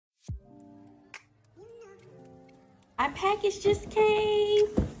My package just came.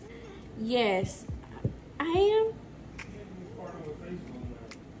 Yes, I am.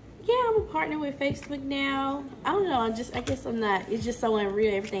 Yeah, I'm a partner with Facebook now. I don't know. I guess I'm not. It's just so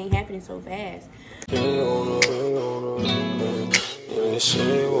unreal. Everything happening so fast.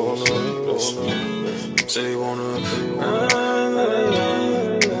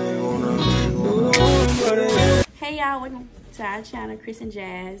 Hey y'all, welcome to our channel, Chris and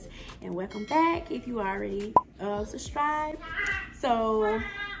Jazz, and welcome back if you already subscribed. So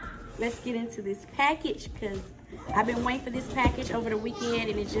let's get into this package because I've been waiting for this package over the weekend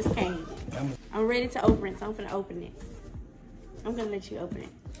and it just came. I'm ready to open it, so I'm gonna open it. I'm gonna let you open it.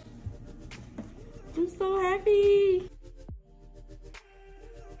 I'm so happy.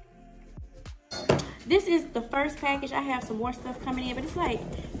 This is the first package. I have some more stuff coming in, but it's like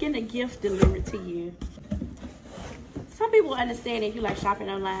getting a gift delivered to you. Some people understand if you like shopping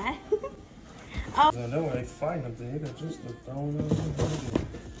online. Oh. I know they fighting up there. They just throwing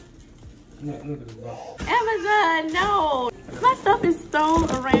look at the box. Amazon, no. My stuff is thrown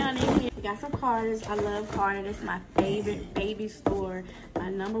around in here. We got some Carter's. I love Carter. That's my favorite baby store. My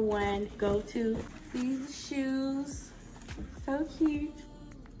 #1 go-to. These are shoes. So cute.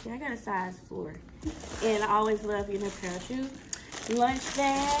 Yeah, I got a size 4. And I always love getting a pair of shoes. Lunch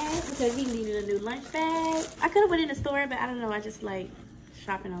bag, because he needed a new lunch bag. I could have went in the store, but I don't know. I just like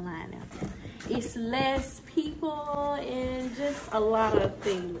shopping online now. It's less people and just a lot of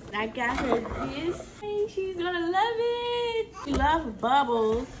things. I got her this. Hey, she's gonna love it. She loves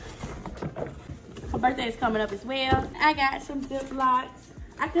bubbles. Her birthday is coming up as well. I got some Ziplocs.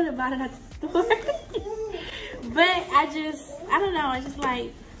 I could have bought it at the store. But I don't know. I just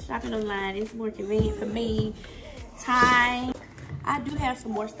like shopping online. It's more convenient for me. Time. I do have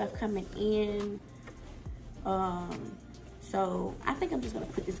some more stuff coming in. So I think I'm just gonna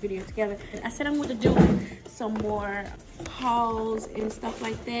put this video together. I said I'm gonna do some more hauls and stuff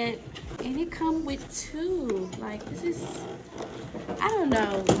like that. And it come with 2. Like this is, I don't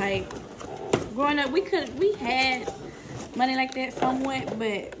know, like growing up we had money like that somewhat,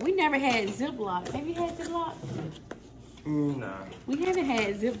 but we never had Ziploc. Have you had Ziploc? Nah. We haven't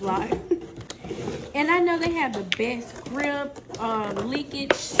had Ziploc. And I know they have the best grip,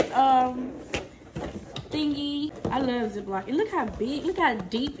 leakage, thingy. I love Ziploc. And look how big, look how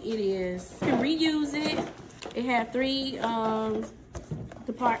deep it is. You can reuse it. It had 3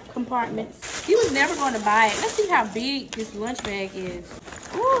 compartments. He was never going to buy it. Let's see how big this lunch bag is.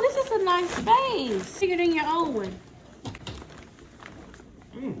 Oh, this is a nice space. Bigger than your old one.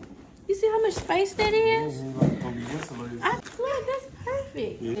 You see how much space that is? I swear that's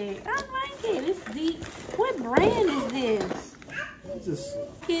perfect. Yeah. I like it. It's deep. What brand is this? Just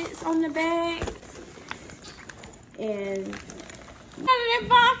Kids on the bag. And out of that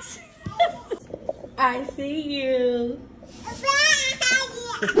box. I see you.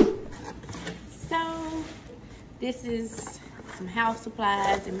 So this is some house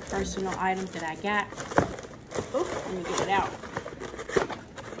supplies and personal items that I got. Oh, let me get it out.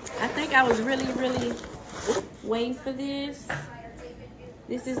 I think I was really waiting for this.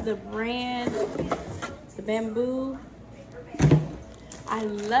 This is the brand, the Bamboo. I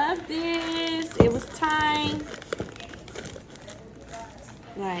love this. It was time.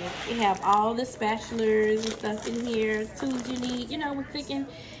 Like, you have all the spatulas and stuff in here, tools you need, you know, when cooking.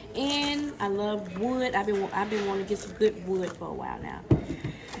 And I love wood. I've been wanting to get some good wood for a while now.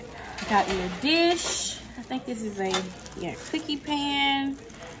 Got me a dish. I think this is a cookie pan.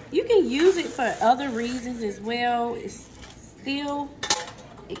 You can use it for other reasons as well. It's still,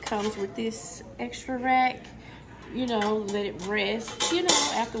 it comes with this extra rack. You know, let it rest, you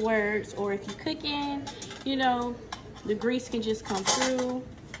know, afterwards. Or if you're cooking, you know, the grease can just come through.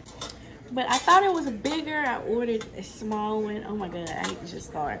 But I thought it was a bigger. I ordered a small one. Oh my God, I need to just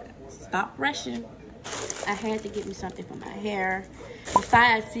stop rushing. I had to get me something for my hair.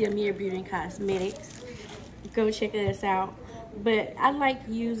 Besides Siamir Beauty and Cosmetics. Go check us out. But I like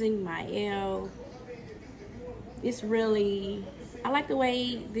using my L. It's really, I like the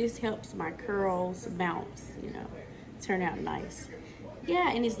way this helps my curls bounce, you know, turn out nice.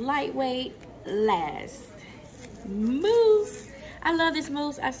 Yeah, and it's lightweight, lasts. Mousse. I love this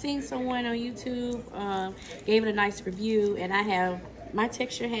mousse. I've seen someone on YouTube gave it a nice review, and I have my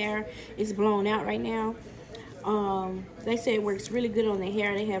texture hair is blown out right now. They say it works really good on their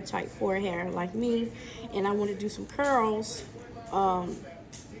hair. They have type 4 hair like me, and I want to do some curls.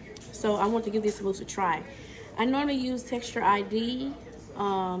 So I want to give this mousse a try. I normally use Texture ID,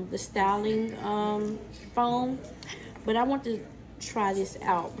 the styling foam, but I want to try this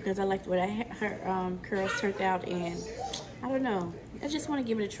out because I like the way her curls turned out, and I don't know. I just want to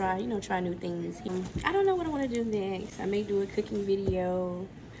give it a try, you know, try new things. I don't know what I want to do next. I may do a cooking video,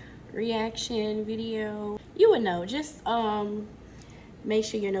 reaction video. You would know. Just make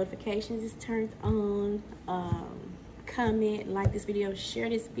sure your notifications is turned on. Comment, like this video, share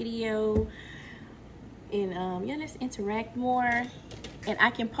this video, and yeah, let's interact more. And I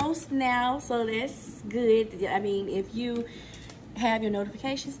can post now, so that's good. I mean, if you have your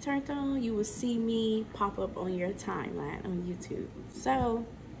notifications turned on, you will see me pop up on your timeline on YouTube. So,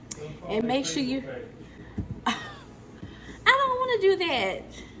 and make sure you I don't want to do that,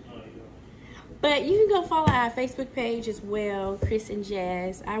 but you can go follow our Facebook page as well, Chris and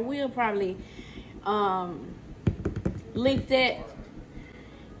Jazz. I will probably link that.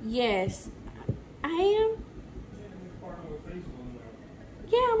 Yes, I am.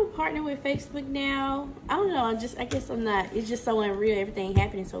 Yeah, I'm a partner with Facebook now. I don't know, I guess I'm not. It's just so unreal, everything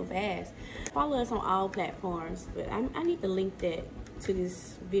happening so fast. Follow us on all platforms, but I need to link that to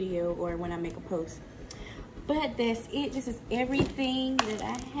this video or when I make a post. But that's it. This is everything that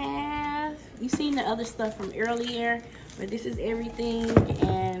I have. You seen the other stuff from earlier, but this is everything.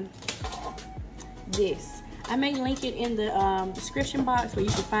 And this, I may link it in the description box where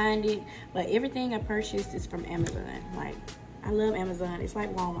you can find it, but everything I purchased is from Amazon. Like, I love Amazon. It's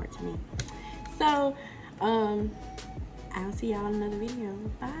like Walmart to me. So, I'll see y'all in another video.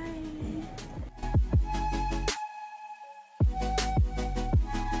 Bye.